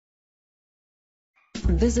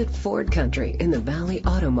Visit Ford Country in the Valley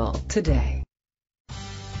Auto Mall today.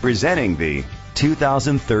 Presenting the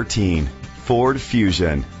 2013 Ford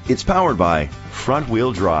Fusion. It's powered by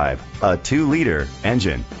front-wheel drive, a 2-liter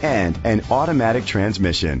engine, and an automatic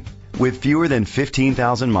transmission. With fewer than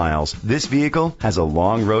 15,000 miles, this vehicle has a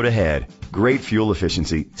long road ahead. Great fuel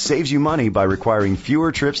efficiency saves you money by requiring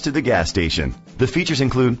fewer trips to the gas station. The features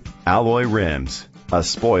include alloy rims, a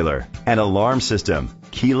spoiler, an alarm system,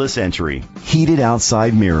 keyless entry, heated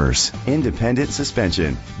outside mirrors, independent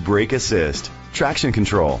suspension, brake assist, traction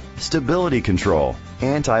control, stability control,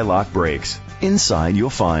 anti-lock brakes. Inside you'll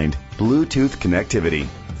find Bluetooth connectivity,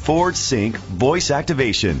 Ford Sync voice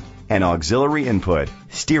activation, and auxiliary input,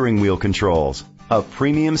 steering wheel controls, a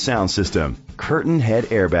premium sound system, curtain head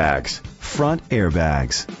airbags, front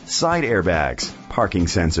airbags, side airbags, parking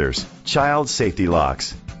sensors, child safety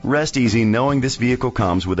locks. Rest easy knowing this vehicle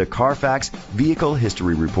comes with a Carfax Vehicle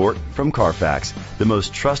History Report from Carfax, the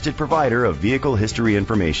most trusted provider of vehicle history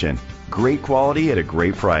information. Great quality at a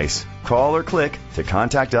great price. Call or click to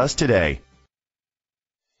contact us today.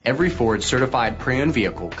 Every Ford certified pre-owned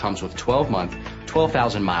vehicle comes with 12-month,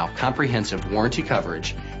 12,000-mile comprehensive warranty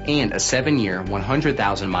coverage and a 7-year,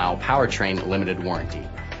 100,000-mile powertrain limited warranty.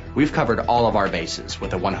 We've covered all of our bases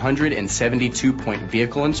with a 172-point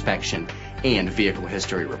vehicle inspection and vehicle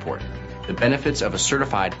history report. The benefits of a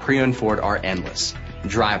certified pre-owned Ford are endless.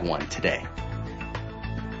 Drive one today.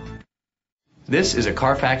 This is a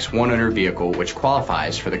Carfax one-owner vehicle which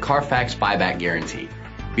qualifies for the Carfax buyback guarantee.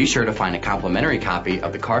 Be sure to find a complimentary copy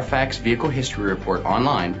of the Carfax Vehicle History Report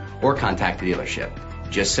online or contact the dealership.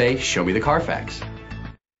 Just say, "Show me the Carfax."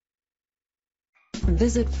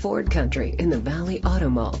 Visit Ford Country in the Valley Auto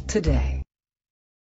Mall today.